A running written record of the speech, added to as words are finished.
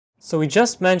So we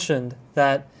just mentioned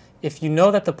that if you know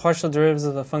that the partial derivatives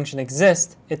of a function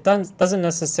exist, it doesn't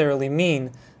necessarily mean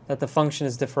that the function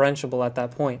is differentiable at that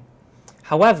point.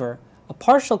 However, a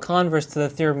partial converse to the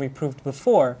theorem we proved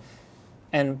before,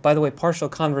 and by the way, partial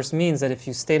converse means that if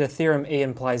you state a theorem A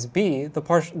implies B,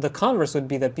 the converse would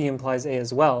be that B implies A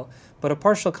as well, but a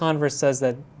partial converse says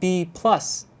that B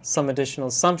plus some additional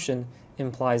assumption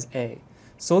implies A.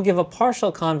 So we'll give a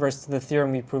partial converse to the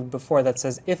theorem we proved before that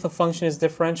says if a function is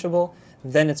differentiable,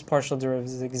 then its partial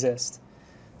derivatives exist.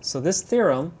 So this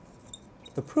theorem,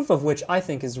 the proof of which I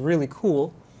think is really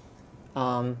cool,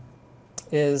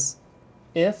 is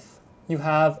if you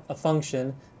have a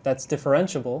function that's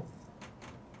differentiable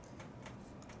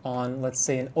on, let's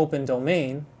say, an open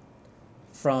domain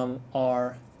from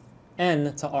Rn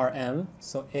to Rm,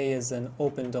 so A is an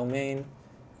open domain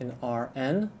in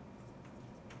Rn,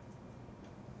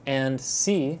 and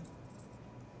C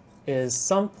is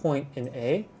some point in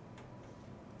A,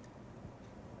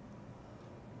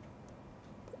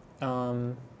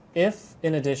 if,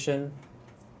 in addition,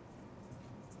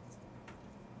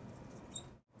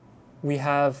 we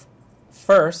have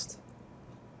first,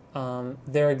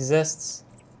 there exists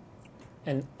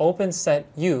an open set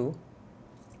U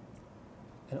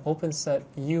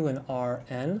in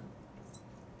Rn,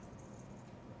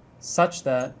 such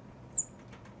that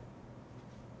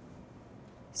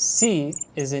C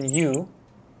is in U,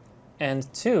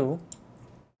 and 2,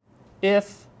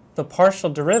 if the partial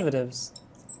derivatives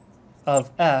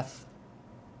of f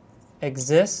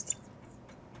exist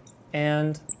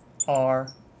and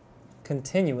are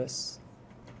continuous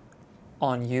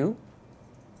on U.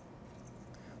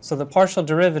 So the partial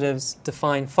derivatives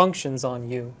define functions on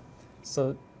U.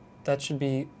 So that should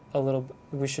be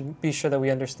we should be sure that we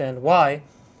understand why.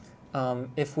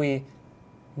 If we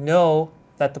know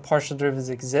that the partial derivatives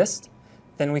exist,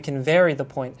 then we can vary the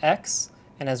point x,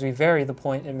 and as we vary the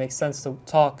point, it makes sense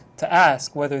to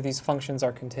ask whether these functions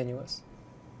are continuous.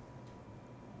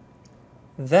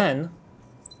 Then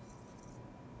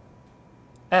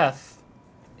f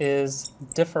is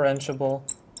differentiable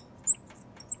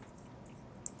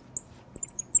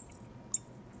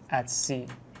at C.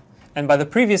 And by the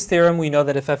previous theorem, we know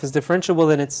that if f is differentiable,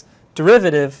 then its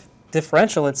derivative,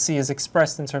 differential at C, is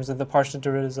expressed in terms of the partial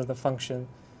derivatives of the function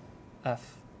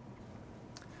f.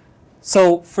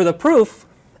 So for the proof,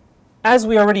 as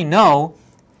we already know,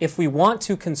 if we want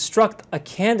to construct a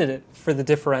candidate for the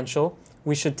differential,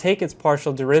 we should take its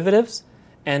partial derivatives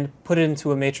and put it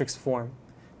into a matrix form.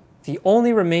 The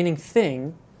only remaining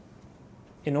thing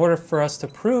in order for us to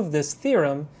prove this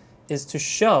theorem is to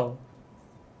show,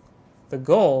 the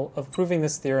goal of proving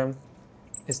this theorem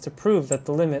is to prove that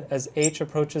the limit as h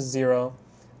approaches 0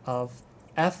 of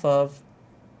f of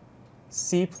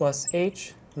c plus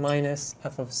h minus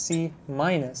f of c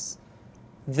minus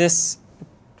this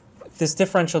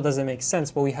differential doesn't make sense,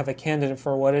 but we have a candidate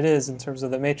for what it is in terms of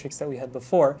the matrix that we had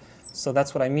before. So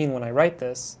that's what I mean when I write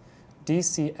this.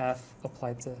 dcf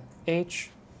applied to h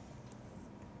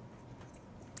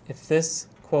if this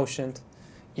quotient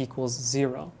equals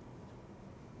 0.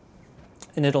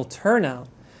 And it'll turn out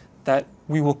that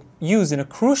we will use in a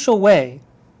crucial way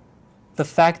the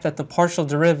fact that the partial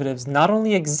derivatives not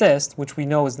only exist, which we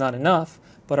know is not enough,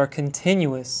 but are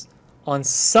continuous on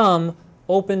some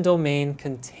open domain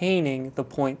containing the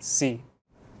point C.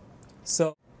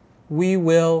 So we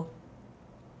will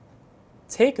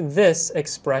take this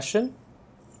expression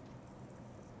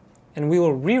and we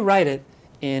will rewrite it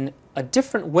in a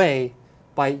different way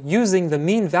by using the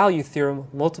mean value theorem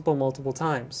multiple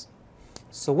times.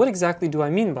 So what exactly do I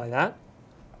mean by that?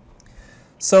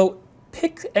 So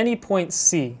pick any point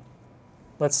C.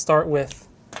 Let's start with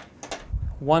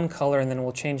one color and then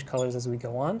we'll change colors as we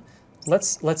go on.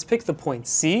 Let's pick the point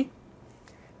C.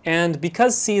 And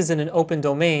because C is in an open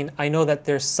domain, I know that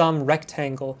there's some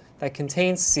rectangle that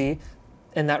contains C,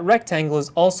 and that rectangle is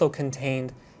also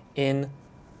contained in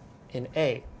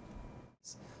A.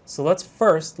 So let's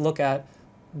first look at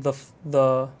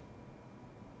the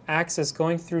axis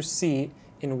going through C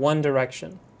in one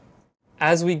direction.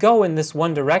 As we go in this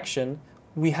one direction,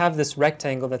 we have this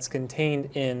rectangle that's contained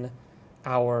in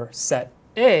our set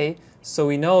A, so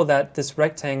we know that this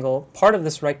rectangle, part of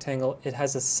this rectangle, it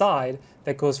has a side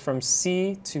that goes from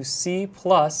C to C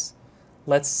plus,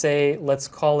 let's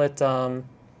call it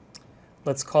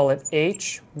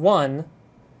H1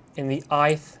 in the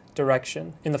ith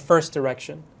direction, in the first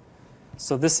direction.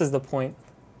 So this is the point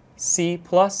C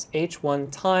plus H1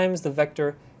 times the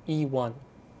vector E1.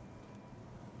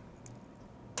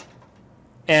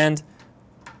 And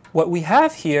what we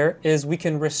have here is we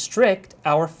can restrict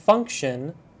our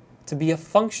function to be a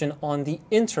function on the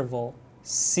interval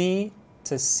C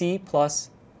to c plus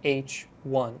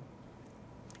h1.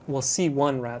 Well,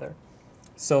 c1 rather.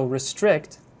 So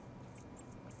restrict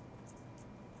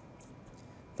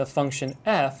the function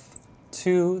f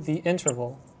to the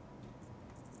interval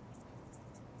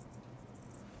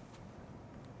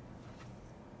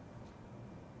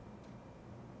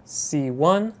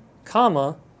c1,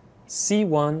 comma,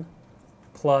 c1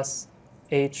 plus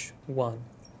h1.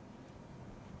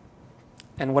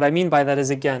 And what I mean by that is,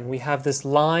 again, we have this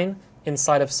line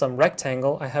inside of some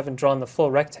rectangle. I haven't drawn the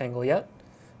full rectangle yet.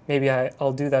 Maybe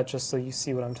I'll do that just so you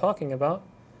see what I'm talking about.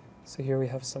 So here we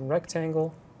have some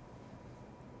rectangle.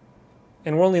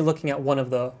 And we're only looking at one of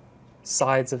the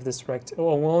sides of this rectangle.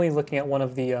 Oh, we're only looking at one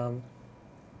of the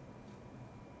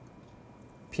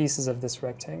pieces of this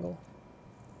rectangle.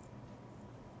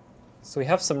 So we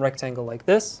have some rectangle like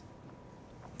this.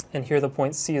 And here the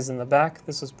point C is in the back.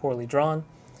 This was poorly drawn.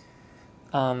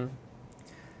 And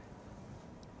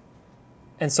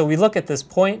so we look at this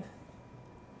point,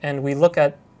 and we look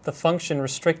at the function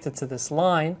restricted to this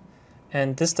line,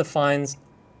 and this defines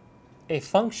a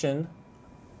function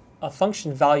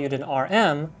valued in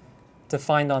Rm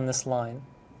defined on this line.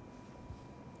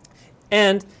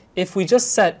 And if we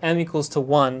just set m equals to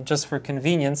 1 just for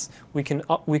convenience, we can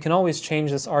always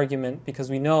change this argument because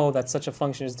we know that such a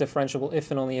function is differentiable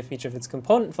if and only if each of its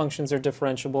component functions are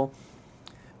differentiable.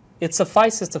 It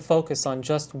suffices to focus on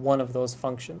just one of those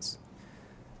functions.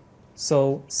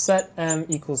 So set m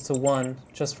equals to 1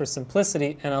 just for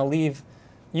simplicity, and I'll leave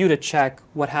you to check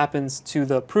what happens to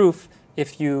the proof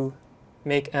if you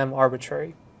make m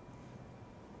arbitrary.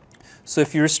 So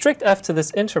if you restrict f to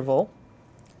this interval,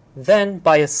 then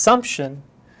by assumption,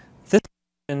 this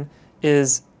function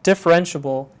is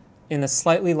differentiable in a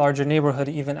slightly larger neighborhood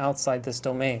even outside this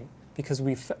domain, because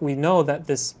we know that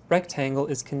this rectangle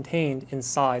is contained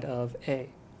inside of A.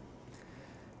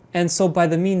 And so by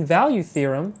the mean value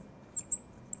theorem,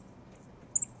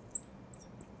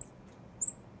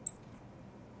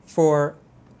 for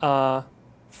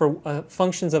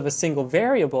functions of a single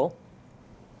variable,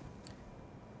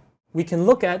 we can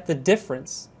look at the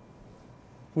difference.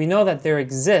 We know that there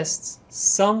exists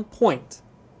some point.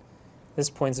 This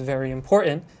point is very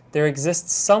important. There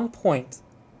exists some point,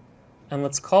 and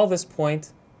let's call this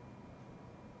point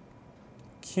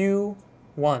Q1.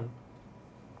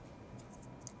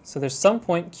 So there's some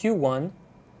point Q1,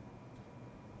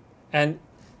 and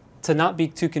to not be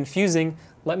too confusing,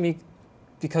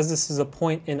 because this is a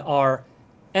point in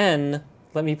Rn,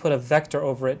 let me put a vector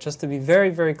over it just to be very,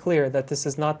 very clear that this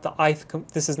is not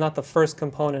the first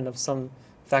component of some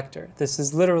vector. This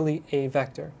is literally a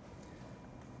vector.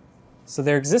 So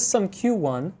there exists some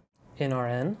Q1 in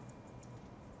Rn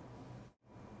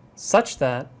such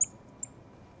that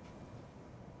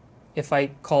if I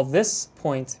call this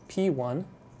point P1,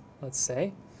 let's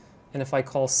say, and if I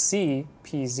call C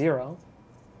P0,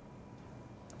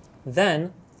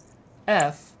 then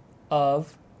f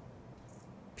of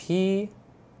P1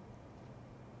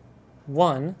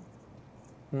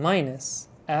 minus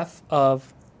f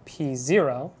of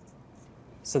P0,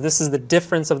 so this is the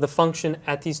difference of the function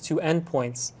at these two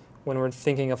endpoints when we're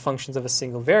thinking of functions of a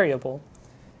single variable,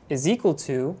 is equal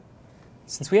to,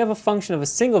 since we have a function of a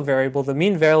single variable, the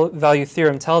mean value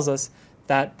theorem tells us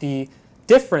that the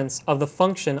difference of the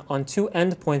function on two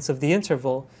endpoints of the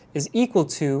interval is equal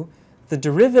to the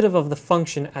derivative of the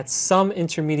function at some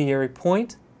intermediary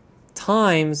point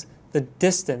times the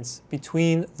distance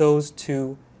between those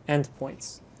two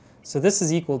endpoints. So this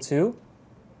is equal to,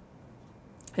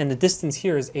 and the distance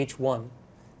here is h1.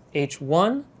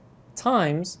 h1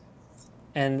 times,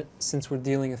 and since we're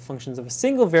dealing with functions of a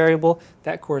single variable,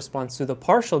 that corresponds to the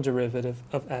partial derivative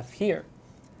of f here.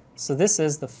 So this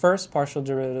is the first partial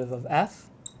derivative of f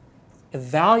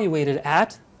evaluated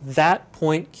at that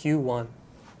point Q1.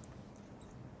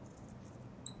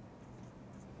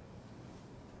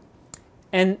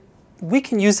 And we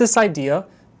can use this idea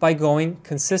by going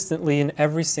consistently in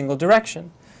every single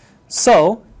direction.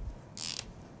 So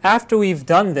after we've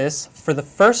done this for the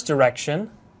first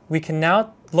direction, we can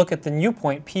now look at the new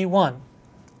point P1.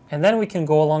 And then we can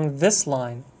go along this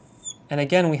line. And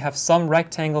again, we have some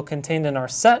rectangle contained in our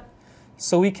set,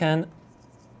 so we can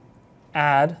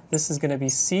add, this is going to be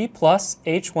C plus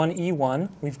H1E1.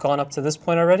 We've gone up to this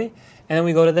point already. And then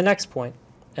we go to the next point.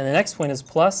 And the next point is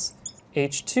plus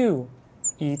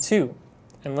H2E2.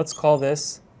 And let's call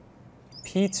this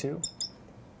P2.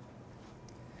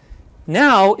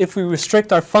 Now, if we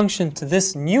restrict our function to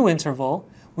this new interval,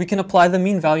 we can apply the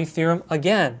mean value theorem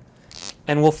again.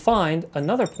 And we'll find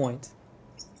another point,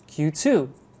 Q2.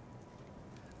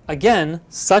 Again,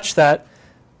 such that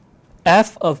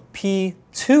f of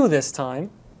P2 this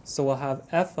time, so we'll have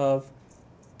f of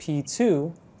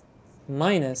p2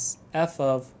 minus f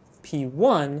of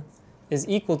p1 is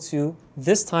equal to,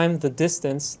 this time the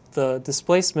distance, the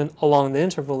displacement along the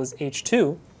interval is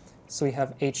h2. So we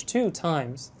have h2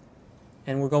 times,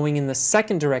 and we're going in the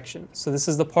second direction. So this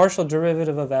is the partial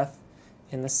derivative of f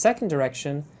in the second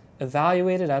direction,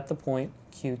 evaluated at the point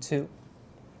q2.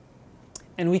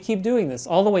 And we keep doing this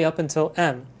all the way up until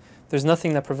m. There's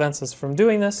nothing that prevents us from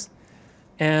doing this.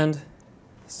 And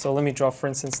so let me draw, for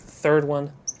instance, the third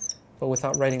one, but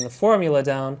without writing the formula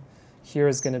down. Here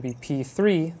is going to be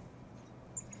p3,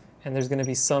 and there's going to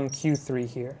be some q3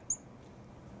 here.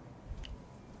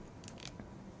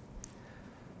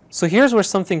 So here's where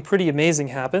something pretty amazing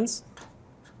happens.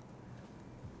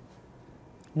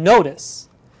 Notice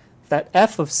that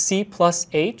f of c plus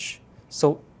h,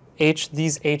 so h,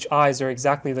 these hi's are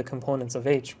exactly the components of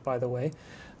h, by the way,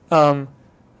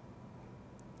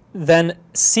 then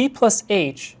c plus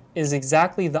h is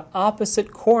exactly the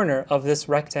opposite corner of this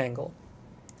rectangle.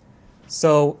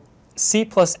 So c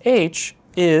plus h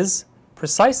is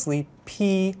precisely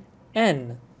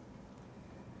Pn.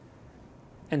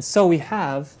 And so we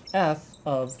have f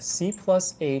of c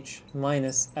plus h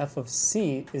minus f of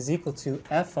c is equal to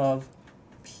f of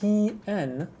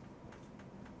Pn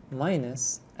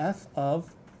minus f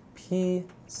of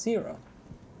p0.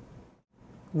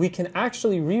 We can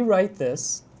actually rewrite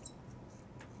this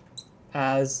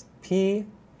as Pn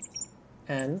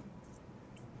and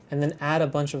then add a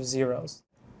bunch of zeros.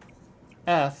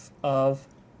 F of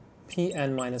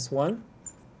Pn minus 1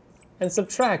 and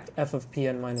subtract f of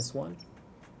Pn minus 1.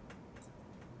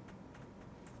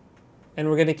 And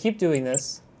we're going to keep doing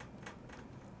this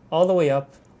all the way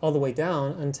up, all the way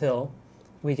down until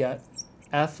we get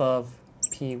f of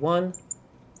P1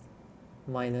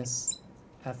 minus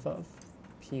f of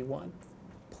P1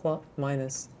 plus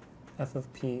minus f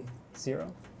of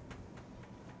P0.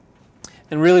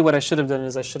 And really what I should have done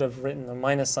is I should have written the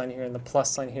minus sign here and the plus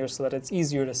sign here so that it's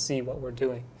easier to see what we're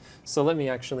doing. So let me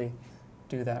actually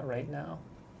do that right now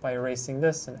by erasing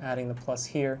this and adding the plus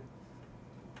here,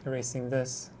 erasing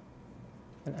this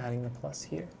and adding the plus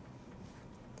here.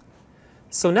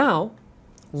 So now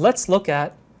let's look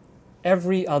at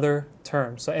every other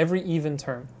term, so every even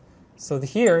term. So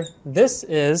here, this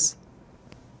is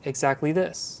exactly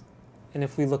this. And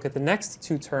if we look at the next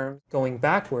two terms going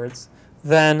backwards,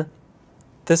 then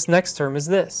this next term is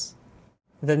this.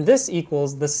 Then this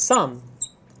equals the sum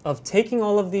of taking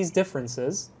all of these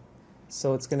differences.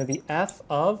 So it's going to be f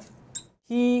of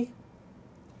pi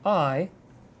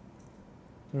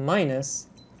minus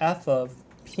f of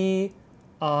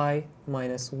pi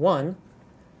minus 1,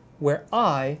 where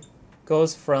I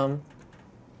goes from,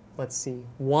 let's see,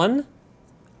 1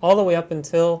 all the way up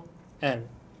until n.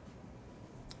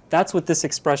 That's what this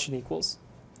expression equals.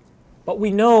 But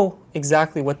we know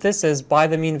exactly what this is by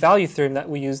the mean value theorem that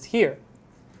we used here.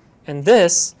 And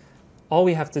this, all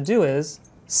we have to do is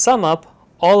sum up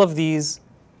all of these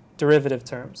derivative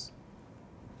terms.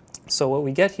 So what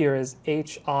we get here is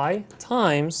hi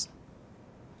times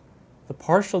the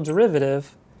partial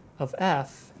derivative of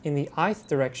f in the ith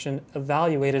direction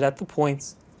evaluated at the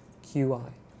points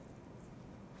qi.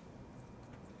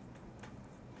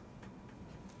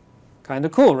 Kind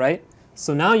of cool, right?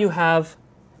 So now you have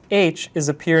h is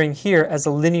appearing here as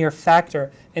a linear factor,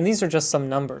 and these are just some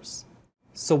numbers.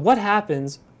 So what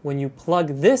happens when you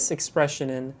plug this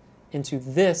expression into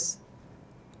this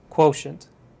quotient?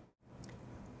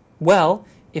 Well,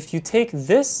 if you take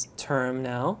this term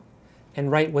now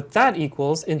and write what that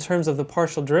equals in terms of the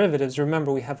partial derivatives,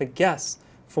 remember we have a guess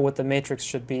for what the matrix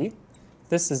should be.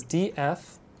 This is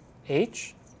df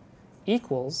h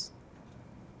equals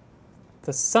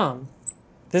the sum.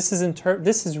 This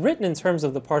is written in terms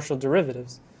of the partial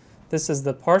derivatives. This is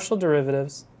the partial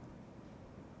derivatives.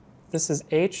 This is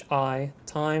hi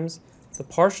times the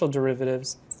partial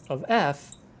derivatives of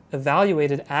f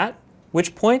evaluated at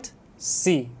which point?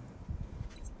 C.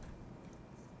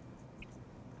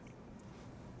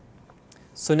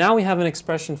 So now we have an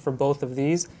expression for both of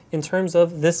these in terms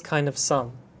of this kind of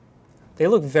sum. They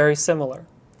look very similar.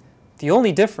 The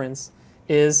only difference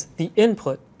is the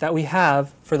input that we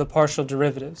have for the partial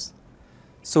derivatives.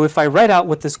 So if I write out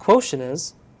what this quotient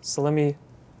is, so let me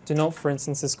denote, for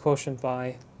instance, this quotient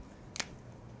by,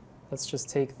 let's just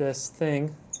take this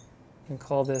thing and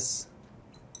call this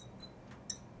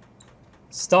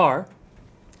star.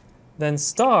 Then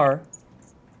star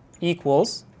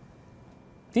equals,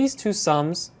 these two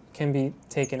sums can be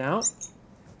taken out.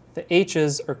 The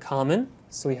h's are common,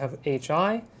 so we have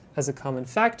hi as a common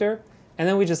factor, and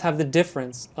then we just have the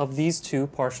difference of these two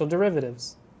partial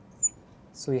derivatives.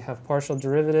 So we have partial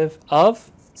derivative of,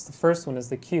 the first one is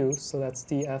the q, so that's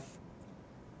df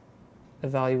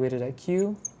evaluated at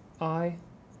Q, I,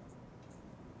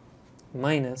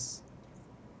 minus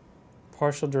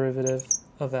partial derivative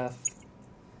of f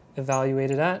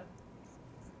evaluated at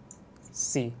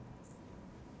C.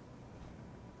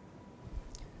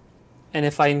 And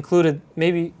if I included,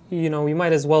 maybe, we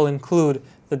might as well include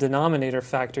the denominator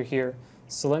factor here.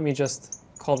 So let me just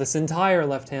call this entire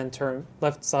left-hand term,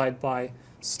 left side by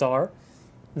star.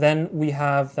 Then we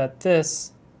have that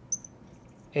this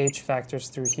h factors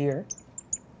through here.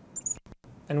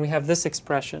 And we have this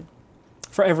expression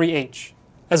for every h,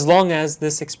 as long as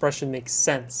this expression makes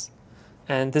sense.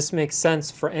 And this makes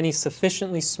sense for any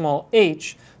sufficiently small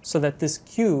h so that this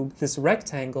cube, this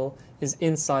rectangle, is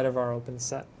inside of our open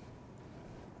set.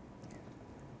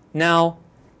 Now,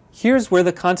 here's where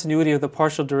the continuity of the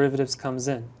partial derivatives comes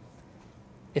in.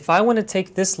 If I want to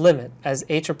take this limit as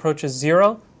h approaches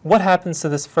 0, what happens to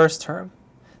this first term?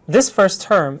 This first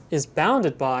term is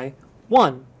bounded by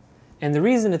 1. And the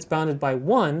reason it's bounded by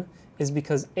 1 is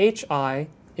because hi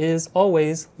is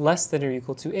always less than or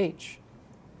equal to h.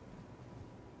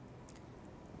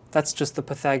 That's just the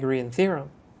Pythagorean theorem.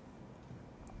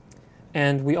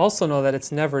 And we also know that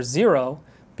it's never 0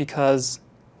 because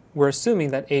we're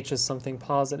assuming that h is something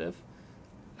positive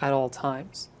at all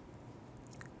times.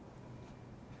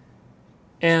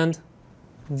 And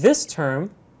this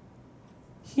term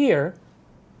here,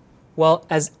 well,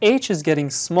 as h is getting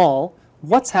small,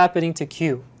 what's happening to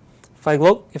q?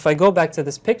 If I go back to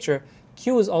this picture,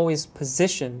 q is always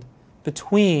positioned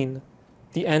between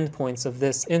the endpoints of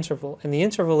this interval, and the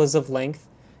interval is of length,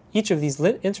 each of these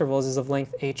intervals is of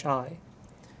length hi.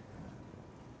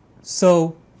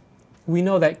 So we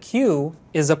know that q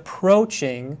is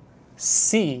approaching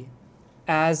c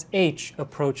as h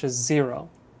approaches 0.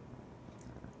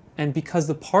 And because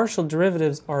the partial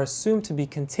derivatives are assumed to be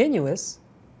continuous,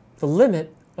 the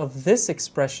limit of this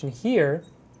expression here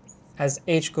as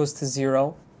h goes to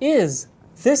 0 is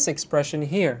this expression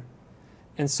here.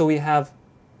 And so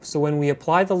when we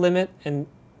apply the limit and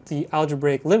the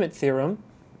algebraic limit theorem,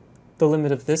 the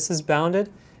limit of this is bounded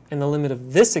and the limit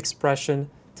of this expression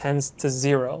tends to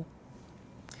 0.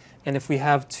 And if we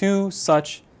have two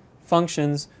such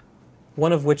functions,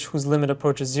 one of which whose limit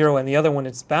approaches 0 and the other one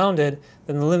is bounded,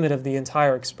 then the limit of the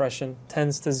entire expression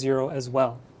tends to 0 as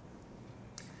well.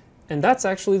 And that's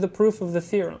actually the proof of the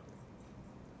theorem.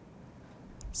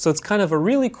 So it's kind of a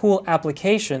really cool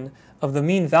application of the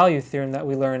mean value theorem that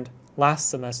we learned last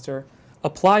semester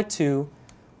applied to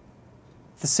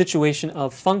the situation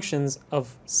of functions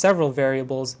of several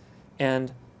variables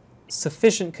and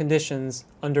sufficient conditions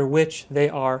under which they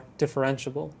are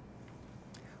differentiable.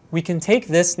 We can take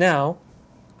this now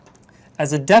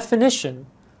as a definition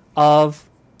of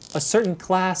a certain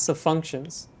class of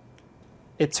functions.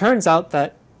 It turns out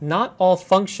that not all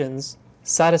differentiable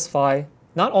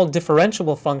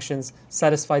functions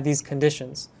satisfy these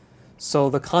conditions. So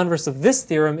the converse of this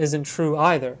theorem isn't true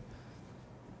either.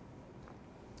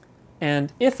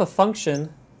 And if a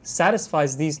function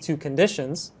satisfies these two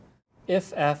conditions,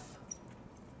 if f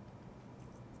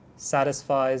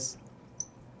satisfies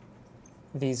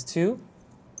these two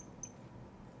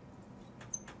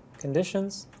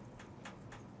conditions,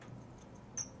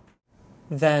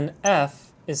 then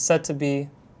f is said to be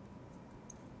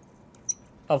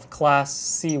of class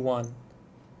C1.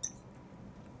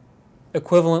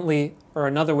 Equivalently, or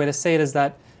another way to say it is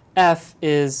that f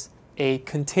is a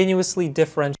continuously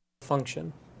differentiable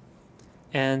function.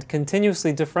 And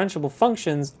continuously differentiable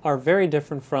functions are very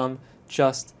different from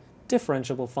just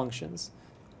differentiable functions.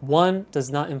 One does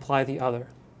not imply the other.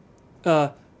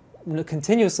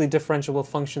 Continuously differentiable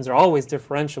functions are always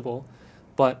differentiable,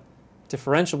 but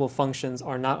differentiable functions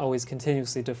are not always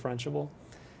continuously differentiable.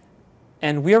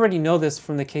 And we already know this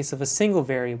from the case of a single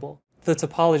variable. The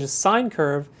topologist sine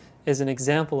curve is an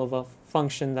example of a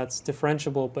function that's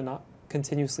differentiable but not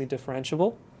continuously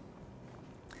differentiable.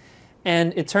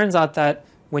 And it turns out that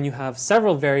when you have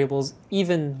several variables,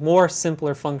 even more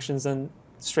simpler functions than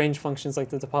strange functions like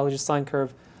the topologist sine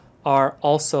curve are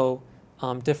also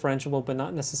differentiable but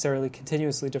not necessarily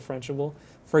continuously differentiable.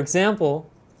 For example,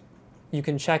 you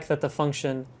can check that the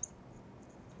function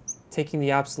taking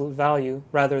the absolute value,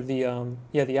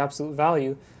 the absolute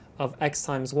value of x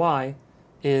times y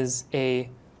is a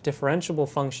differentiable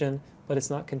function, but it's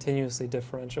not continuously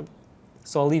differentiable.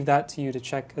 So I'll leave that to you to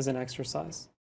check as an exercise.